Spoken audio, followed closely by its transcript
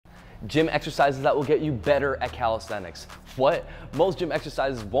Gym exercises that will get you better at calisthenics. What? Most gym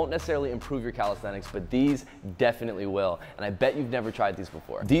exercises won't necessarily improve your calisthenics, but these definitely will. And I bet you've never tried these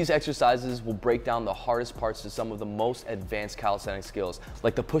before. These exercises will break down the hardest parts to some of the most advanced calisthenic skills,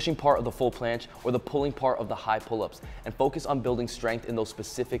 like the pushing part of the full planche or the pulling part of the high pull-ups, and focus on building strength in those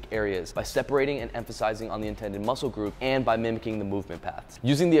specific areas by separating and emphasizing on the intended muscle group and by mimicking the movement paths.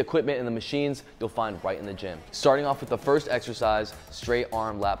 Using the equipment and the machines you'll find right in the gym. Starting off with the first exercise, straight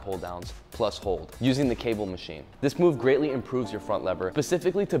arm lat pull downs plus hold, using the cable machine. This move greatly improves your front lever,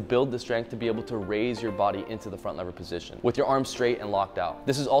 specifically to build the strength to be able to raise your body into the front lever position with your arms straight and locked out.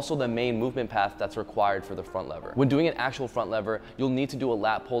 This is also the main movement path that's required for the front lever. When doing an actual front lever, you'll need to do a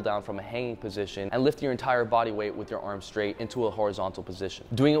lat pull down from a hanging position and lift your entire body weight with your arms straight into a horizontal position.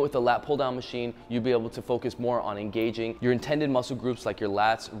 Doing it with the lat pull down machine, you'll be able to focus more on engaging your intended muscle groups like your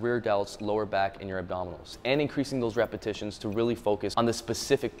lats, rear delts, lower back, and your abdominals, and increasing those repetitions to really focus on the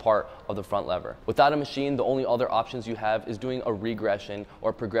specific part of the front lever. Without a machine, the only other options you have is doing a regression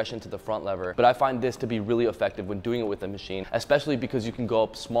or progression to the front lever, but I find this to be really effective when doing it with a machine, especially because you can go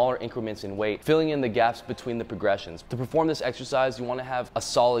up smaller increments in weight, filling in the gaps between the progressions. To perform this exercise, you want to have a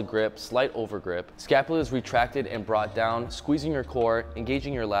solid grip, slight over grip, scapula is retracted and brought down, squeezing your core,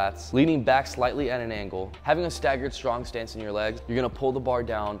 engaging your lats, leaning back slightly at an angle, having a staggered strong stance in your legs. You're going to pull the bar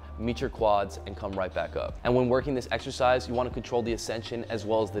down, meet your quads, and come right back up. And when working this exercise, you want to control the ascension as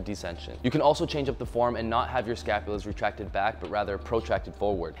well as the descension. You can also change up the form and not have your scapulas retracted back, but rather protracted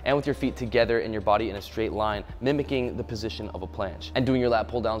forward, and with your feet together and your body in a straight line, mimicking the position of a planche. And doing your lat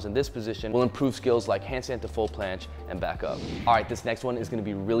pull downs in this position will improve skills like handstand to full planche and back up. All right, this next one is going to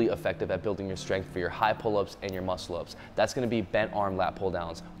be really effective at building your strength for your high pull-ups and your muscle ups. That's going to be bent arm lat pull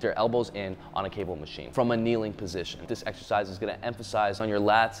downs with your elbows in on a cable machine from a kneeling position. This exercise is going to emphasize on your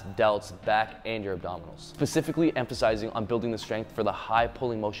lats, delts, back, and your abdominals, specifically emphasizing on building the strength for the high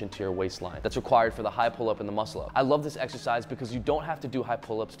pulling motion to your waistline that's required for the high pull-up and the muscle up. I love this exercise because you don't have to do high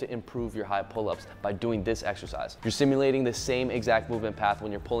pull-ups to improve your high pull-ups by doing this exercise. You're simulating the same exact movement path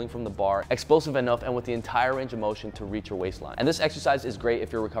when you're pulling from the bar, explosive enough and with the entire range of motion to reach your waistline. And this exercise is great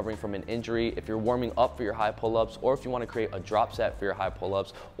if you're recovering from an injury, if you're warming up for your high pull-ups, or if you want to create a drop set for your high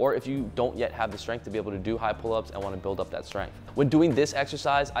pull-ups, or if you don't yet have the strength to be able to do high pull-ups and want to build up that strength. When doing this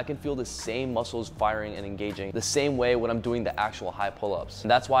exercise, I can feel the same muscles firing and engaging the same way when I'm doing the actual high pull-ups.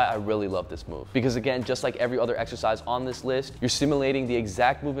 And that's why I really love this move. Because again, just like every other exercise on this list, you're simulating the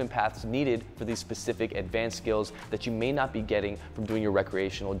exact movement paths needed for these specific advanced skills that you may not be getting from doing your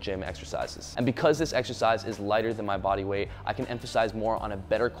recreational gym exercises. And because this exercise is lighter than my body weight, I can emphasize more on a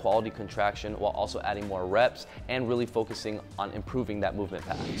better quality contraction while also adding more reps and really focusing on improving that movement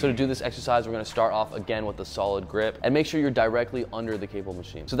path. So to do this exercise, we're going to start off again with a solid grip and make sure you're directly under the cable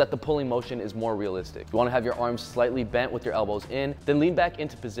machine so that the pulling motion is more realistic. You want to have your arms slightly bent with your elbows in, then lean back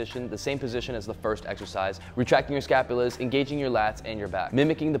into position, the same position as the first exercise, retracting your scapulas, engaging your lats and your back,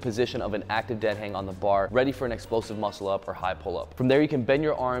 mimicking the position of an active dead hang on the bar, ready for an explosive muscle up or high pull up. From there, you can bend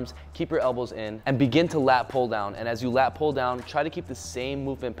your arms, keep your elbows in, and begin to lat pull down. And as you lat pull down, try to keep the same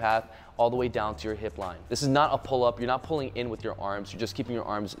movement path all the way down to your hip line. This is not a pull-up. You're not pulling in with your arms. You're just keeping your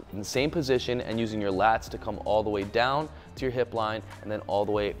arms in the same position and using your lats to come all the way down to your hip line and then all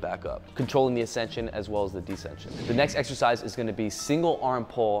the way back up, controlling the ascension as well as the descension. The next exercise is going to be single arm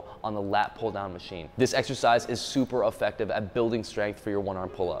pull on the lat pull down machine. This exercise is super effective at building strength for your one arm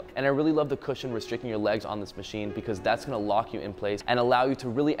pull-up. And I really love the cushion restricting your legs on this machine because that's going to lock you in place and allow you to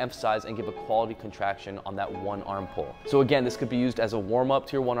really emphasize and give a quality contraction on that one arm pull. So again, this could be used as a warm-up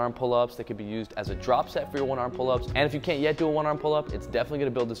to your one arm pull-ups. That could be used as a drop set for your one arm pull-ups. And if you can't yet do a one arm pull-up, it's definitely going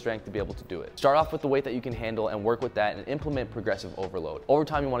to build the strength to be able to do it. Start off with the weight that you can handle and work with that and implement progressive overload. Over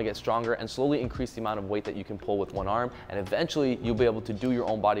time, you want to get stronger and slowly increase the amount of weight that you can pull with one arm, and eventually you'll be able to do your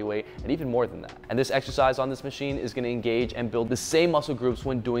own body weight and even more than that. And this exercise on this machine is going to engage and build the same muscle groups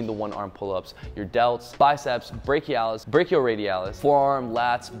when doing the one arm pull-ups: your delts, biceps, brachialis, brachioradialis, forearm,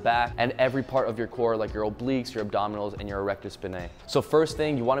 lats, back, and every part of your core like your obliques, your abdominals, and your erector spinae. So first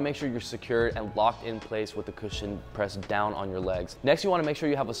thing, you want to make sure you're secure and locked in place with the cushion pressed down on your legs. Next, you want to make sure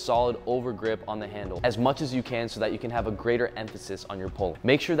you have a solid over grip on the handle as much as you can so that you can have a greater emphasis on your pull.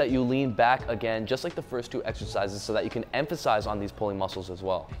 Make sure that you lean back again, just like the first two exercises, so that you can emphasize on these pulling muscles as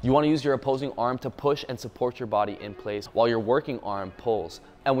well. You want to use your opposing arm to push and support your body in place while your working arm pulls.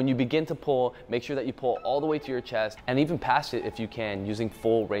 And when you begin to pull, make sure that you pull all the way to your chest and even past it if you can, using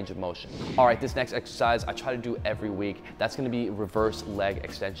full range of motion. All right, this next exercise I try to do every week. That's going to be reverse leg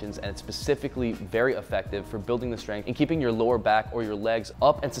extensions and it's specifically very effective for building the strength and keeping your lower back or your legs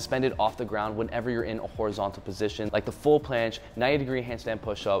up and suspended off the ground whenever you're in a horizontal position, like the full planche, 90-degree handstand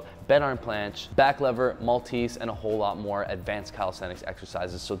push-up, bent arm planche, back lever, Maltese, and a whole lot more advanced calisthenics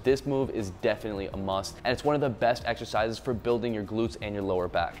exercises. So this move is definitely a must, and it's one of the best exercises for building your glutes and your lower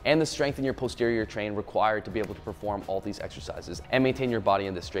back, and the strength in your posterior chain required to be able to perform all these exercises and maintain your body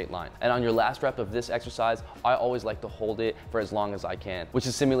in this straight line. And on your last rep of this exercise, I always like to hold it for as long as I can, which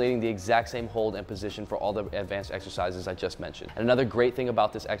is simulating the exact same hold and position for all the advanced exercises I just mentioned. And another great thing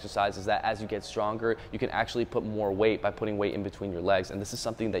about this exercise is that as you get stronger, you can actually put more weight by putting weight in between your legs, and this is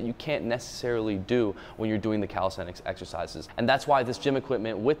something that you can't necessarily do when you're doing the calisthenics exercises. And that's why this gym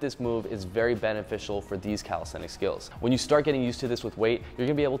equipment with this move is very beneficial for these calisthenic skills. When you start getting used to this with weight, you're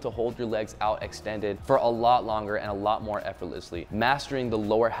gonna be able to hold your legs out extended for a lot longer and a lot more effortlessly, mastering the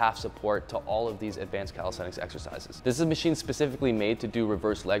lower half support to all of these advanced calisthenics exercises. This is a machine specifically made to do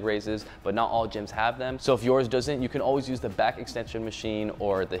reverse leg raises, but not all gyms have them. So if yours doesn't, you can always use the back extension machine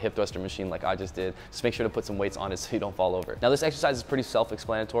or the hip thruster machine like I just did. Just make sure to put some weights on it so you don't fall over. Now this exercise is pretty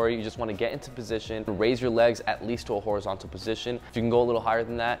self-explanatory. You just want to get into position, raise your legs at least to a horizontal position. If you can go a little higher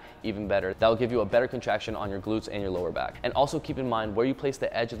than that, even better. That will give you a better contraction on your glutes and your lower back. And also keep in mind where you place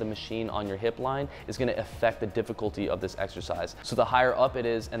the edge of the machine on your hip line is going to affect the difficulty of this exercise. So the higher up it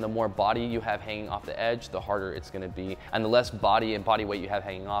is and the more body you have hanging off the edge, the harder it's going to be. And the less body and body weight you have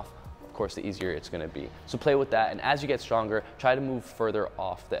hanging off, of course, the easier it's going to be. So play with that, and as you get stronger, try to move further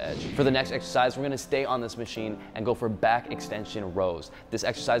off the edge. For the next exercise, we're going to stay on this machine and go for back extension rows. This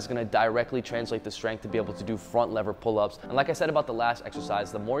exercise is going to directly translate the strength to be able to do front lever pull-ups. And like I said about the last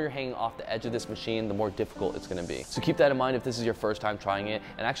exercise, the more you're hanging off the edge of this machine, the more difficult it's going to be. So keep that in mind if this is your first time trying it,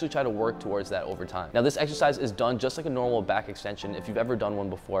 and actually try to work towards that over time. Now this exercise is done just like a normal back extension if you've ever done one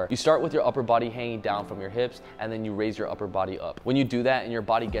before. You start with your upper body hanging down from your hips, and then you raise your upper body up. When you do that and your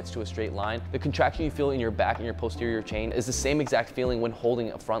body gets to a straight line, the contraction you feel in your back and your posterior chain is the same exact feeling when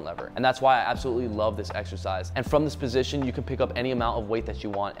holding a front lever. And that's why I absolutely love this exercise. And from this position, you can pick up any amount of weight that you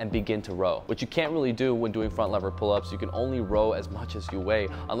want and begin to row, which you can't really do when doing front lever pull-ups. You can only row as much as you weigh,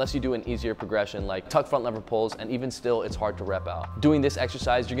 unless you do an easier progression like tuck front lever pulls, and even still, it's hard to rep out. Doing this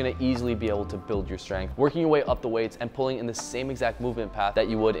exercise, you're gonna easily be able to build your strength, working your way up the weights and pulling in the same exact movement path that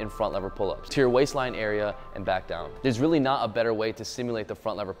you would in front lever pull-ups, to your waistline area and back down. There's really not a better way to simulate the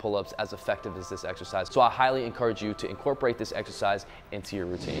front lever pull-ups as effective as this exercise. So I highly encourage you to incorporate this exercise into your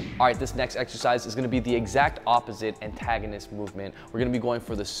routine. All right, this next exercise is gonna be the exact opposite antagonist movement. We're gonna be going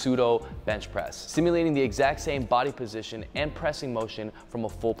for the pseudo bench press, simulating the exact same body position and pressing motion from a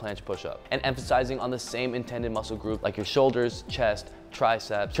full planche push-up, and emphasizing on the same intended muscle group like your shoulders, chest,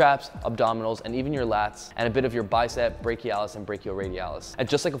 triceps, traps, abdominals, and even your lats, and a bit of your bicep, brachialis, and brachioradialis. And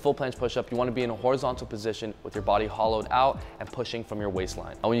just like a full planche push-up, you want to be in a horizontal position with your body hollowed out and pushing from your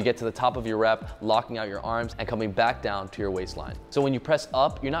waistline. And when you get to the top of your rep, locking out your arms and coming back down to your waistline. So when you press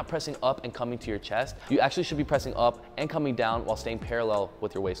up, you're not pressing up and coming to your chest. You actually should be pressing up and coming down while staying parallel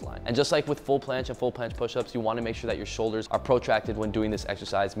with your waistline. And just like with full planche and full planche push-ups, you want to make sure that your shoulders are protracted when doing this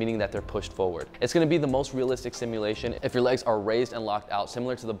exercise, meaning that they're pushed forward. It's going to be the most realistic simulation if your legs are raised and locked out,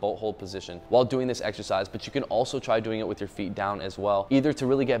 similar to the boat hold position while doing this exercise, but you can also try doing it with your feet down as well, either to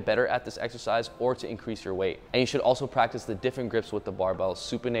really get better at this exercise or to increase your weight. And you should also practice the different grips with the barbell,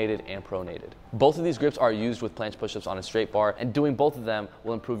 supinated and pronated. Both of these grips are used with planche push-ups on a straight bar, and doing both of them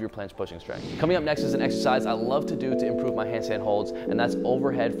will improve your planche pushing strength. Coming up next is an exercise I love to do to improve my handstand holds, and that's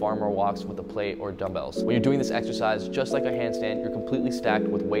overhead farmer walks with a plate or dumbbells. When you're doing this exercise, just like a handstand, you're completely stacked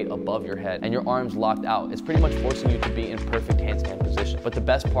with weight above your head and your arms locked out. It's pretty much forcing you to be in perfect handstand position. But the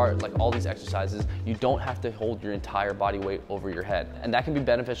best part, like all these exercises, you don't have to hold your entire body weight over your head. And that can be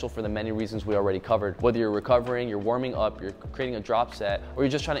beneficial for the many reasons we already covered. Whether you're recovering, you're warming up, you're creating a drop set, or you're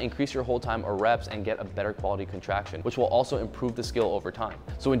just trying to increase your hold time or reps and get a better quality contraction, which will also improve the skill over time.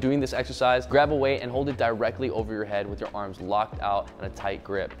 So when doing this exercise, grab a weight and hold it directly over your head with your arms locked out and a tight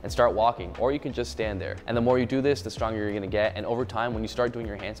grip, and start walking, or you can just stand there. And the more you do this, the stronger you're gonna get. And over time, when you start doing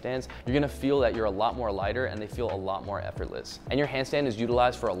your handstands, you're gonna feel that you're a lot more lighter and they feel a lot more effortless. And your handstand is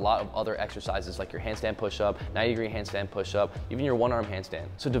utilized for a lot of other exercises like your handstand push-up, 90-degree handstand push-up, even your one-arm handstand.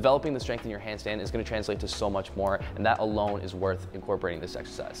 So developing the strength in your handstand is going to translate to so much more, and that alone is worth incorporating this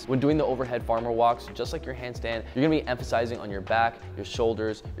exercise. When doing the overhead farmer walks, just like your handstand, you're going to be emphasizing on your back, your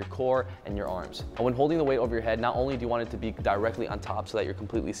shoulders, your core, and your arms. And when holding the weight over your head, not only do you want it to be directly on top so that you're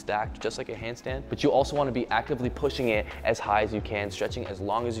completely stacked, just like a handstand, but you also want to be actively pushing it as high as you can, stretching as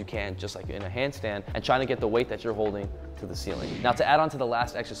long as you can, just like in a handstand, and trying to get the weight that you're holding to the ceiling. Now Now to add on to the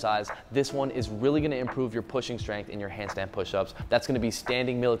last exercise, this one is really gonna improve your pushing strength in your handstand push-ups. That's gonna be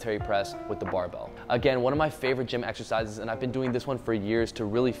standing military press with the barbell. Again, one of my favorite gym exercises, and I've been doing this one for years to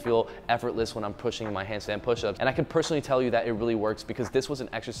really feel effortless when I'm pushing my handstand push-ups. And I can personally tell you that it really works because this was an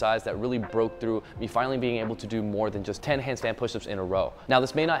exercise that really broke through me finally being able to do more than just 10 handstand push-ups in a row. Now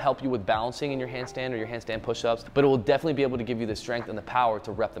this may not help you with balancing in your handstand or your handstand push-ups, but it will definitely be able to give you the strength and the power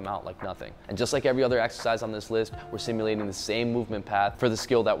to rep them out like nothing. And just like every other exercise on this list, we're simulating the same movement path for the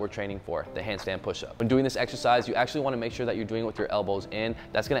skill that we're training for, the handstand push-up. When doing this exercise, you actually want to make sure that you're doing it with your elbows in.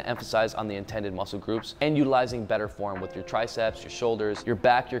 That's going to emphasize on the intended muscle groups and utilizing better form with your triceps, your shoulders, your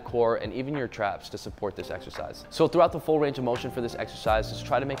back, your core, and even your traps to support this exercise. So throughout the full range of motion for this exercise, just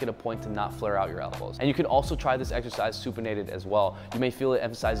try to make it a point to not flare out your elbows. And you can also try this exercise supinated as well. You may feel it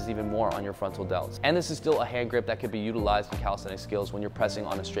emphasizes even more on your frontal delts. And this is still a hand grip that could be utilized in calisthenics skills when you're pressing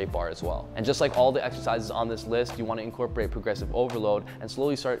on a straight bar as well. And just like all the exercises on this list, you want to incorporate progressive overload and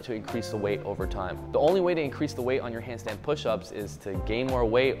slowly start to increase the weight over time. The only way to increase the weight on your handstand push-ups is to gain more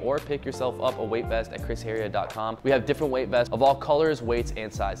weight or pick yourself up a weight vest at chrisheria.com. We have different weight vests of all colors, weights,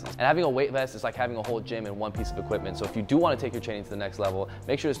 and sizes. And having a weight vest is like having a whole gym in one piece of equipment. So if you do want to take your training to the next level,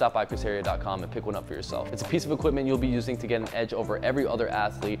 make sure to stop by chrisheria.com and pick one up for yourself. It's a piece of equipment you'll be using to get an edge over every other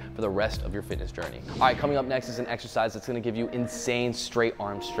athlete for the rest of your fitness journey. All right, coming up next is an exercise that's going to give you insane straight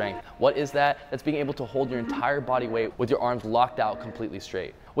arm strength. What is that? That's being able to hold your entire body weight with your arms locked out completely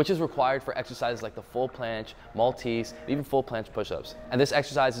straight, which is required for exercises like the full planche, Maltese, and even full planche push-ups. And this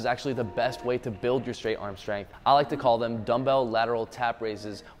exercise is actually the best way to build your straight arm strength. I like to call them dumbbell lateral tap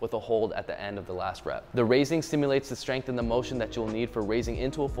raises with a hold at the end of the last rep. The raising stimulates the strength and the motion that you'll need for raising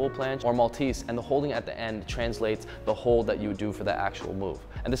into a full planche or Maltese, and the holding at the end translates the hold that you would do for the actual move.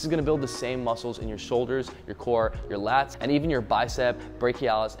 And this is gonna build the same muscles in your shoulders, your core, your lats, and even your bicep,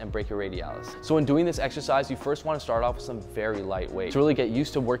 brachialis, and brachioradialis. So in doing this exercise, you first wanna start off with some very light weight to really get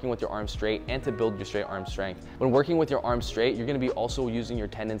used to working with your arms straight and to build your straight arm strength. When working with your arms straight, you're gonna be also using your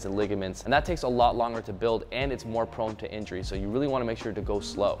tendons and ligaments, and that takes a lot longer to build and it's more prone to injury. So you really wanna make sure to go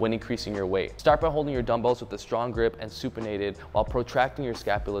slow when increasing your weight. Start by holding your dumbbells with a strong grip and supinated while protracting your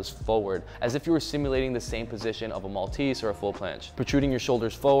scapulas forward as if you were simulating the same position of a Maltese or a full planche. Protruding your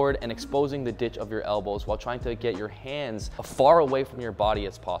shoulders forward and exposing the ditch of your elbows while trying to get your hands as far away from your body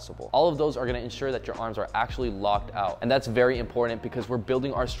as possible. All of those are gonna ensure that your arms are actually locked out. And that's very important because we're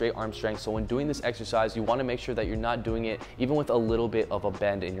building our straight arm strength. So when doing this exercise, you want to make sure that you're not doing it even with a little bit of a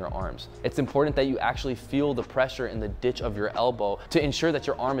bend in your arms. It's important that you actually feel the pressure in the ditch of your elbow to ensure that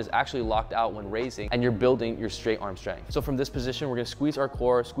your arm is actually locked out when raising and you're building your straight arm strength. So from this position, we're going to squeeze our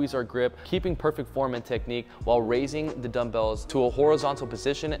core, squeeze our grip, keeping perfect form and technique while raising the dumbbells to a horizontal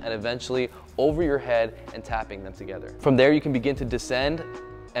position and eventually over your head and tapping them together. From there, you can begin to descend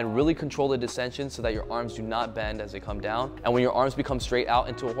and really control the descension so that your arms do not bend as they come down. And when your arms become straight out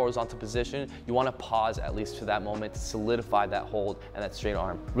into a horizontal position, you want to pause at least for that moment to solidify that hold and that straight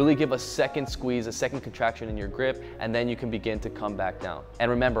arm. Really give a second squeeze, a second contraction in your grip, and then you can begin to come back down.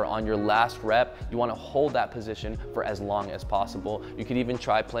 And remember, on your last rep, you want to hold that position for as long as possible. You could even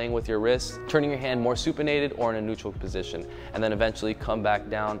try playing with your wrists, turning your hand more supinated or in a neutral position, and then eventually come back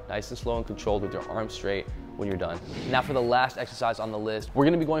down nice and slow and controlled with your arms straight when you're done. Now for the last exercise on the list, we're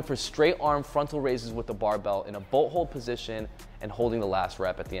gonna be going for straight arm frontal raises with the barbell in a boat hold position and holding the last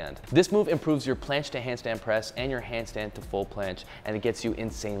rep at the end. This move improves your planche to handstand press and your handstand to full planche, and it gets you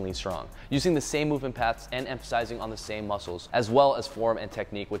insanely strong. Using the same movement paths and emphasizing on the same muscles, as well as form and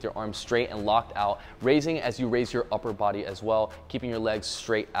technique with your arms straight and locked out, raising as you raise your upper body as well, keeping your legs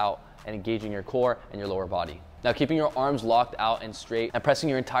straight out and engaging your core and your lower body. Now, keeping your arms locked out and straight and pressing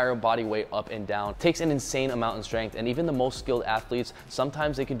your entire body weight up and down takes an insane amount of strength, and even the most skilled athletes,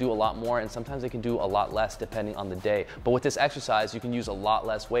 sometimes they can do a lot more and sometimes they can do a lot less depending on the day. But with this exercise, you can use a lot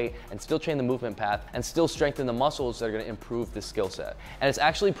less weight and still train the movement path and still strengthen the muscles that are going to improve the skill set. And it's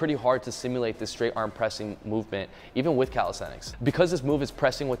actually pretty hard to simulate this straight arm pressing movement, even with calisthenics. Because this move is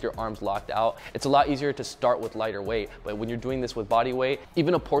pressing with your arms locked out, it's a lot easier to start with lighter weight, but when you're doing this with body weight,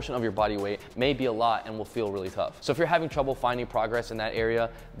 even a portion of your body weight may be a lot and will feel really tough. So if you're having trouble finding progress in that area,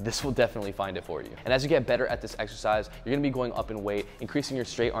 this will definitely find it for you. And as you get better at this exercise, you're gonna be going up in weight, increasing your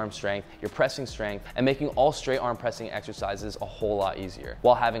straight arm strength, your pressing strength, and making all straight arm pressing exercises a whole lot easier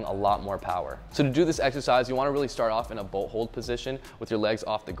while having a lot more power. So to do this exercise, you wanna really start off in a boat hold position with your legs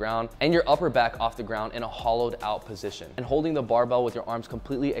off the ground and your upper back off the ground in a hollowed out position, and holding the barbell with your arms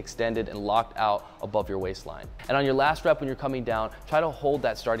completely extended and locked out above your waistline. And on your last rep, when you're coming down, try to hold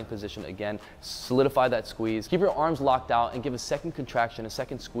that starting position again, solidify that squeeze, keep your arms locked out and give a second contraction, a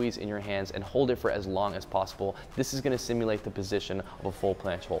second squeeze in your hands and hold it for as long as possible. This is going to simulate the position of a full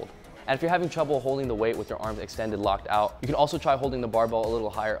planche hold. And if you're having trouble holding the weight with your arms extended, locked out, you can also try holding the barbell a little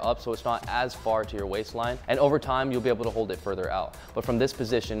higher up so it's not as far to your waistline. And over time, you'll be able to hold it further out. But from this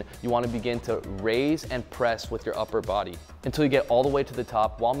position, you want to begin to raise and press with your upper body until you get all the way to the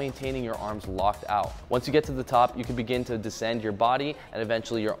top while maintaining your arms locked out. Once you get to the top, you can begin to descend your body and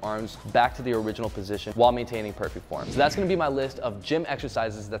eventually your arms back to the original position while maintaining perfect form. So that's going to be my list of gym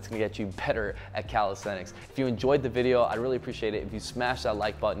exercises that's going to get you better at calisthenics. If you enjoyed the video, I'd really appreciate it if you smash that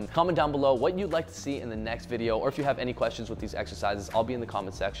like button. Comment down below what you'd like to see in the next video, or if you have any questions with these exercises, I'll be in the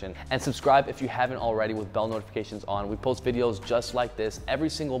comment section. And subscribe if you haven't already with bell notifications on. We post videos just like this every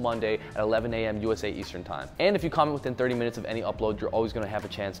single Monday at 11 a.m. USA Eastern Time. And if you comment within 30 minutes of any upload, you're always going to have a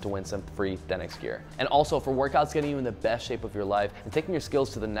chance to win some free THENX gear. And also for workouts getting you in the best shape of your life and taking your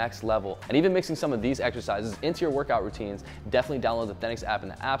skills to the next level, and even mixing some of these exercises into your workout routines, definitely download the THENX app in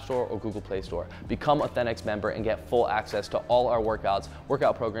the App Store or Google Play Store. Become a THENX member and get full access to all our workouts,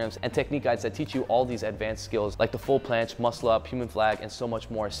 workout programs, and technique guides that teach you all these advanced skills like the full planche, muscle up, human flag, and so much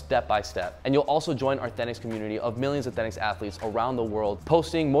more step by step. And you'll also join our THENX community of millions of THENX athletes around the world,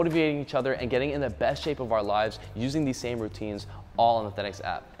 posting, motivating each other, and getting in the best shape of our lives using these same routines, all on the THENX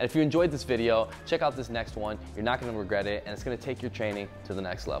app. And if you enjoyed this video, check out this next one. You're not going to regret it, and it's going to take your training to the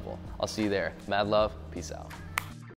next level. I'll see you there. Mad love. Peace out.